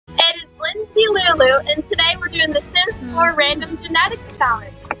Lulu, and today we're doing the Sims 4 Random Genetics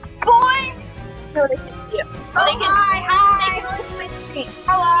Challenge. Boy! No, they can see you. Hi!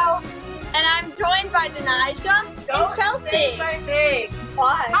 Hello! And I'm joined by Danija and Chelsea. My name.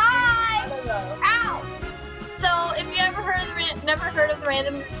 Why? Hi! I don't know. Ow! So, if you never heard of the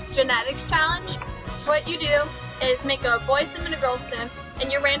Random Genetics Challenge, what you do is make a boy sim and a girl sim,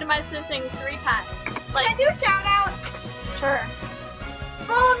 and you randomize the thing 3 times. Like, can I do a shout out? Sure.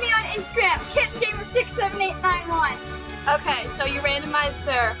 Follow me on Instagram, KitchenGamer67891. Okay, so you randomize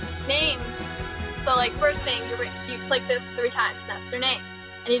their names. So like first name, you click this 3 times, and that's their name.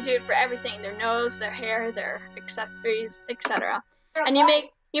 And you do it for everything: their nose, their hair, their accessories, etc. And you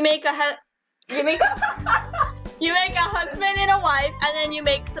make a husband and a wife, and then you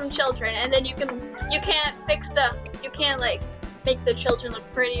make some children, and then you can't like make the children look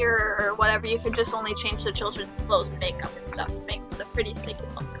prettier or whatever. You can just only change the children's clothes and makeup and stuff to make the prettiest they can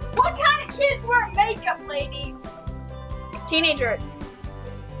look. What kind of kids wear makeup, lady? Teenagers.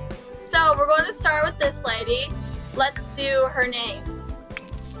 So we're going to start with this lady. Let's do her name.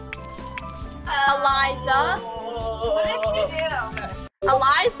 Eliza. What did she do?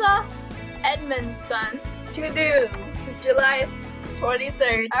 Eliza Edmondson. To do July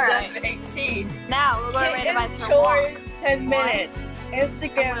 23rd, All right. 2018. Now we're going to randomize her Chores walks. 10 minutes.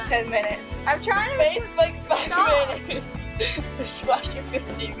 Instagram 10 minutes. I'm trying to. Facebook 5 Stop. minutes. Dishwasher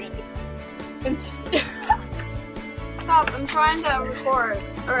 15 minutes. And Stop. I'm trying to record.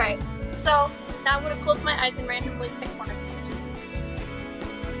 All right. So now I'm going to close my eyes and randomly pick one of these.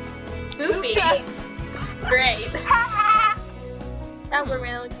 Goofy. Great. Now we're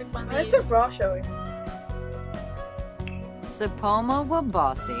randomly pick one of Where's these. the bra showing? Sapoma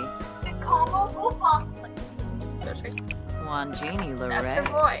Wabasi, Como Wolf. Wanjini That's her Lorette,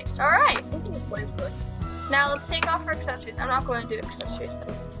 voice. All right. Now let's take off her accessories. I'm not going to do accessories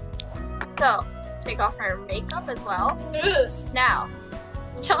though. So take off her makeup as well. Ugh. Now,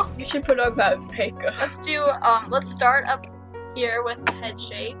 You should put on that makeup. let's do. Let's start up here with the head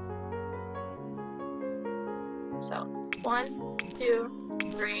shape. So 1, 2,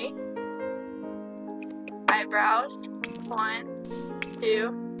 3. Eyebrows. 1,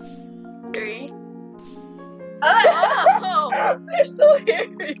 2, 3. Oh! They're so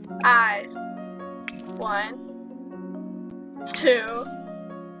hairy. Eyes. 1, 2,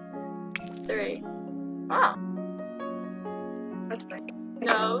 3. Wow. That's nice.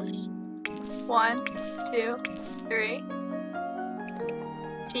 Nose. 1, 2, 3.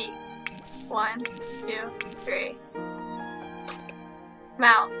 Cheek. 1, 2, 3.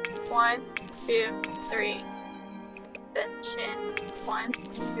 Mouth. 1, 2, 3. Then chin. 1, 2,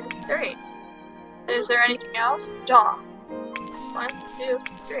 3. Is there anything else? Jaw. 1, 2,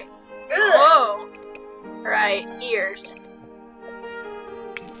 3. Whoa! Right, ears.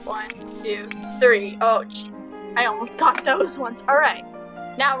 1, 2, 3. Oh, geez. I almost got those ones. Alright.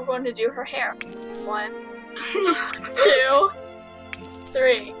 Now we're going to do her hair. 1, 2,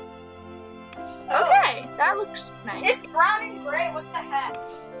 3. Okay, that looks nice. It's brown and gray. What the heck?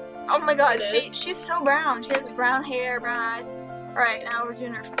 Oh my god, It is. she's so brown. She has brown hair, brown eyes. Alright, now we're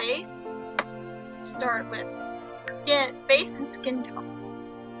doing her face. Start with face and skin tone.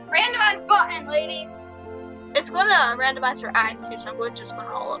 Randomized button, lady. It's gonna randomize her eyes too, so I'm just gonna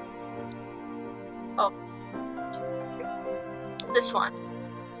all of them. Oh. 2, 3. This one.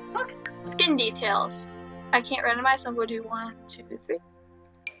 Look, skin details. I can't randomize, so I'm gonna do 1, 2, 3.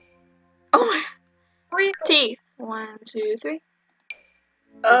 Oh my. 3 teeth. 1, 2, 3.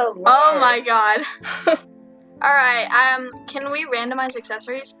 Oh, Oh my god. Alright, can we randomize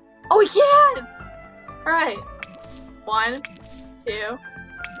accessories? Oh yeah! Alright. 1, 2,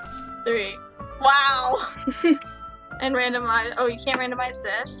 3. Wow! And randomize. Oh, you can't randomize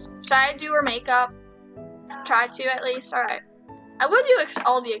this. Should I do her makeup? Try to at least. Alright. I would do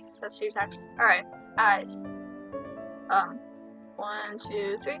all the accessories actually. Alright. Eyes. 1,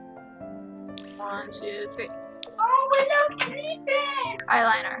 2, 3. 1, 2, 3. Oh, we're not sleeping.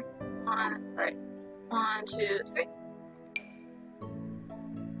 Eyeliner. 1, 2, 3.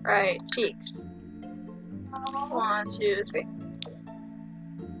 Right, cheeks. 1, 2, 3.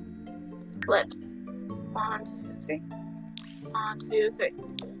 Lips. 1, 2, 3. 1, 2, 3.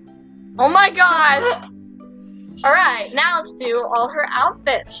 Oh my god! Alright, now let's do all her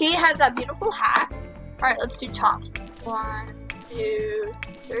outfits. She has that beautiful hat. Alright, let's do tops. 1, 2,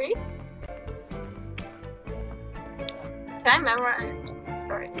 3. Can I memorize?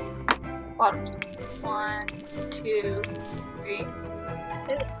 Sorry. Bottoms. 1, 2, 3.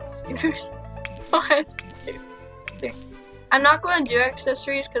 Shoes. 1, 2, 3. I'm not going to do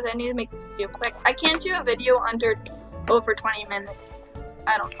accessories because I need to make this video quick. I can't do a video over 20 minutes.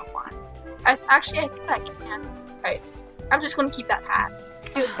 I don't know why. Actually, I think I can. Alright. I'm just gonna keep that hat. Let's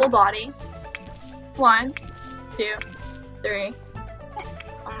do full body. 1, 2, 3.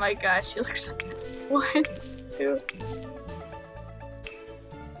 Oh my gosh, she looks like 1, 2.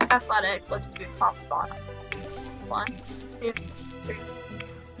 Athletic. Let's do top and bottom. 1, 2, 3.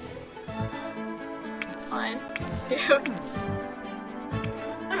 1, 2.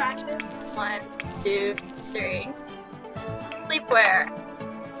 The matches. 1, 2, 3. Sleepwear.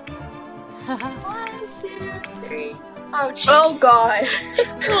 1, 2, 3. Oh, geez. Oh god.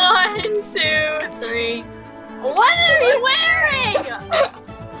 1, 2, 3. What are you wearing?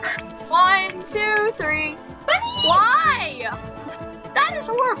 1, 2, 3. Why? That is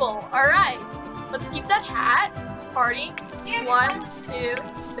horrible. All right, let's keep that hat. Party. 1, 2,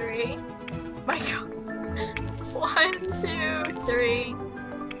 3. My God. 1, 2, 3.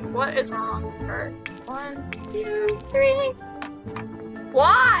 What is wrong with her? 1, 2, 3.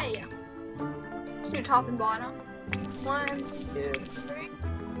 Why? Let's do top and bottom. 1, 2, 3.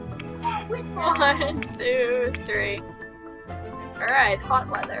 1, 2, 3. Alright, hot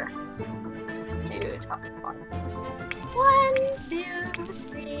weather. 2, top and bottom. 1, 2,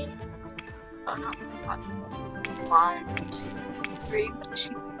 3. Oh no, hot. 1, 2, 3. What is she?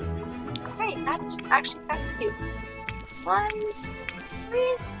 Great, that's actually kind of cute. 1,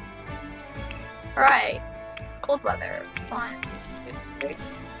 3. Alright, cold weather. 1, 2, 3.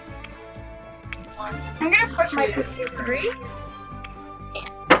 1. I'm gonna put my 2, 3. And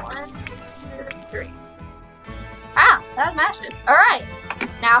 1, 2, 3. Ah, that matches. Alright.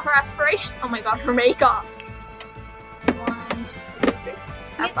 Now her aspiration. Oh my god, her makeup. 1, 2, 3.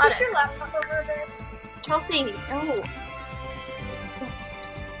 Please Athletic. put your laptop over there. Chelsea, no.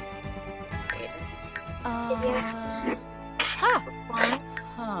 Ha. 1.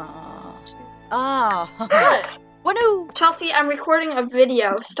 Oh. Good. Wanu. Chelsea, I'm recording a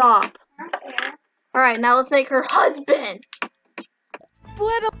video. Stop. Alright, now let's make her husband.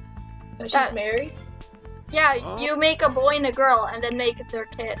 Bueno. Oh, she's That- married? Yeah, you make a boy and a girl and then make their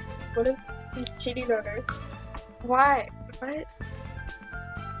kid. What if he's cheating on her? Why? What?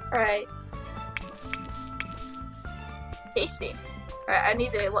 Alright. Casey. Alright, I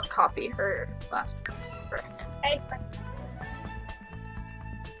need to copy her last name for him. Hey,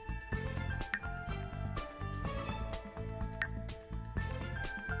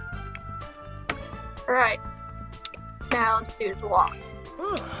 Alright. Now let's do his walk.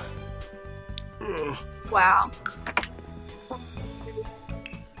 Wow.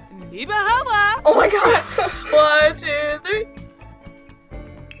 Niba Hava! Oh my god! 1, 2, 3.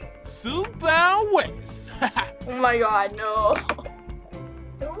 Super West! Oh my god, no.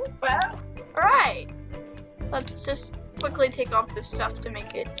 Alright. Let's just quickly take off this stuff to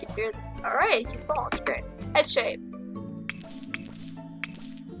make it easier. Alright, you fall. Great. Head shape.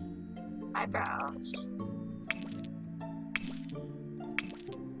 Eyebrows.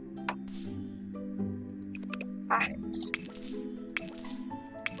 Eyes.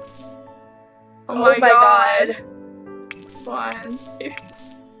 Oh my god. 1, 2.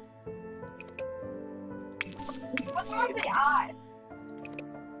 what's wrong with the eye?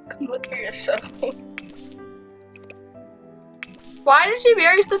 Look for yourself. Why did she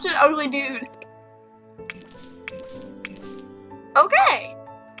marry such an ugly dude? Okay.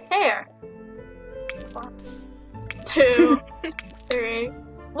 Hair. 1, 2, 3.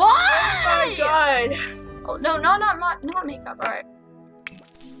 Why? Oh my god. Oh, no, not makeup. Alright.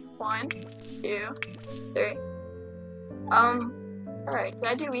 1, 2, 3. Alright, did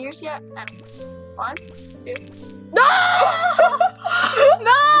I do ears yet? No. 1, 2. No!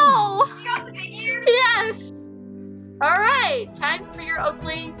 No! You got the big ears? Yes! Alright, time for your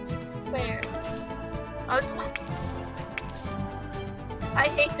ugly hair. Oh, it's not. I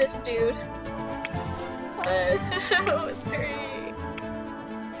hate this dude. 1, 2, 3.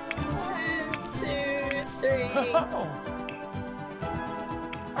 1, 2, 3.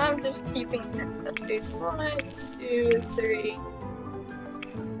 I'm just keeping this dude. 1, 2, 3.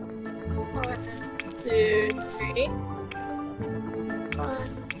 1, 2, 3. 1,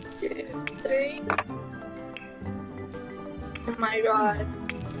 2, 3. Oh my god.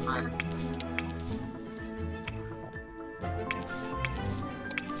 1,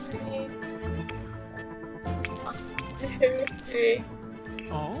 3. 1, 2, 3.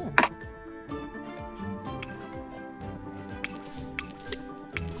 Oh.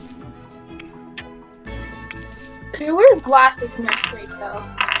 Who wears glasses in their street though?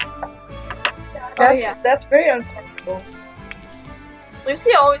 That's, that's very uncomfortable.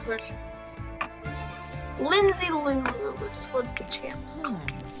 Lucy always wears. Lindsay Lulu's was the champ.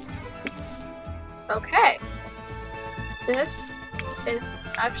 Okay. This is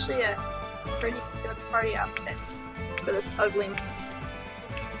actually a pretty good party outfit for this ugly man.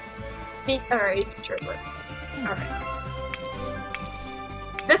 Alright, shirtless. Alright.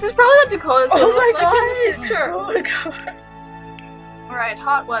 This is probably what Dakota's gonna look like in the future. Oh my god. Alright,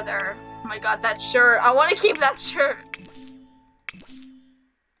 hot weather. Oh my god, that shirt. I want to keep that shirt.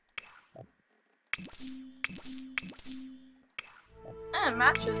 And it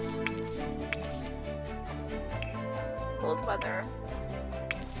matches. Cold weather.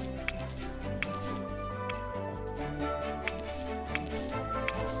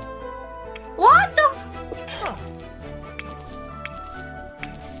 What the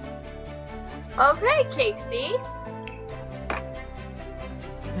Okay, Casey.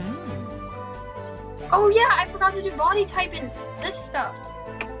 Oh yeah, I forgot to do body type in this stuff.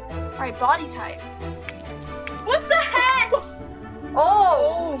 Alright, body type. What the heck?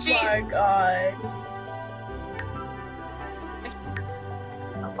 Oh, gee. my god.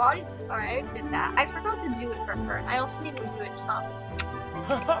 Body. Alright, I did that. I forgot to do it for her. I also need to do it some.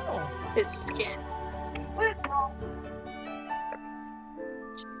 His skin. What is wrong?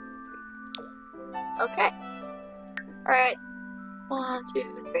 Okay. Alright. 1,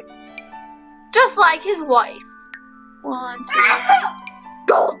 2, 3. Just like his wife. 1, 2, 3.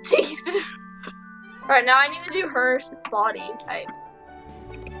 Gold teeth! Alright, now I need to do her body type.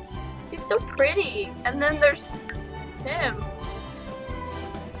 She's so pretty. And then there's him.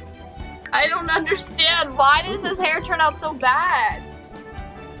 I don't understand. Why does his hair turn out so bad?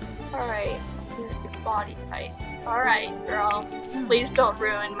 Alright. Body type. Alright, girl. Please don't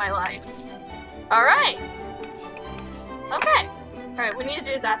ruin my life. Alright. Okay. Alright, we need to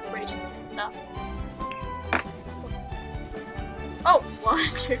do his aspirations and stuff. Oh, 1,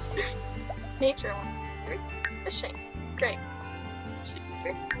 2, 3. Nature, 1, 2, 3. Fishing. Great. 2,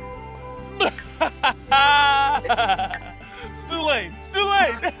 3. Still late. Still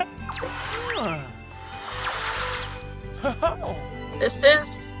late. This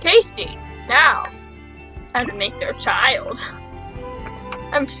is Casey. Now, time to make their child.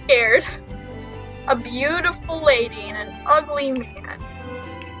 I'm scared. A beautiful lady and an ugly man.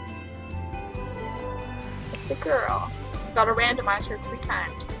 The girl. Gotta randomize her 3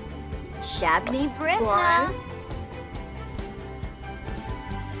 times. Shabney Britna.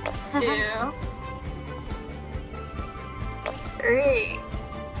 1, 2, 3.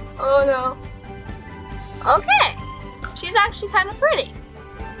 Oh no. Okay. She's actually kind of pretty.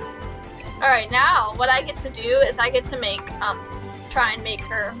 Alright, now what I get to do is I get to make, try and make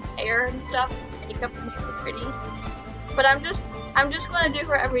her hair and stuff, makeup to make her pretty. But I'm just gonna do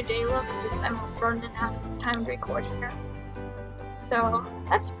her everyday look because I'm running out of time to record here. So,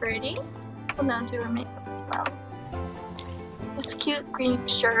 that's pretty. I'm gonna do her makeup as well. This cute green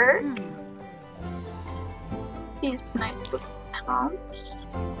shirt. These nice little pants.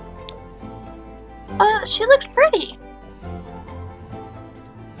 She looks pretty.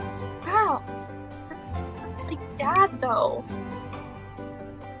 Wow. Like dad though.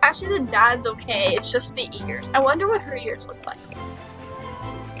 Actually the dad's okay, it's just the ears. I wonder what her ears look like.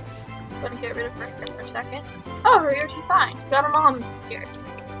 I'm gonna get rid of her hair for a second. Oh, her ears are fine. She got her mom's ears.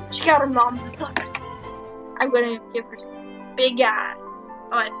 She got her mom's looks. I'm gonna give her some big eyes.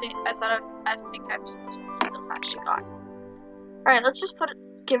 Oh, I think I'm supposed to keep those eyes she got. Alright, let's just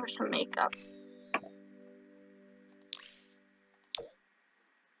give her some makeup.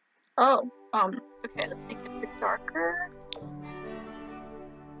 Oh, okay, let's make it a bit darker.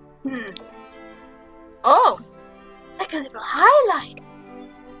 Oh, like a little highlight.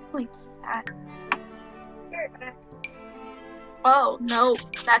 Like that. Oh, no,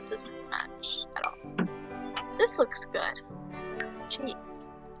 that doesn't match at all. This looks good. Jeez.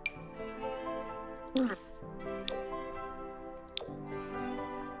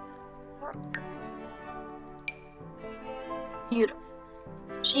 Beautiful.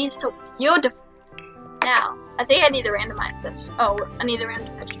 She's so beautiful. Now, I think I need to randomize this. Oh, I need to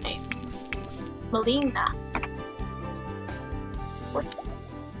randomize her name. Melina.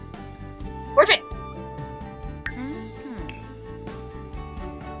 Portrait.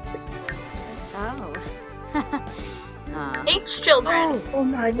 Oh. 8 children. Oh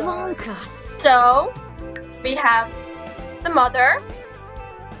my god. Lonkas. So, we have the mother,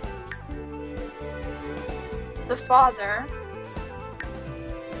 the father,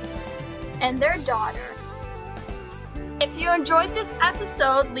 and their daughter. If you enjoyed this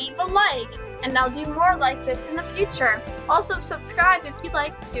episode, leave a like, and I'll do more like this in the future. Also subscribe if you'd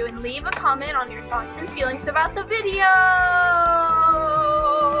like to, and leave a comment on your thoughts and feelings about the video.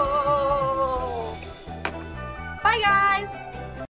 Bye guys!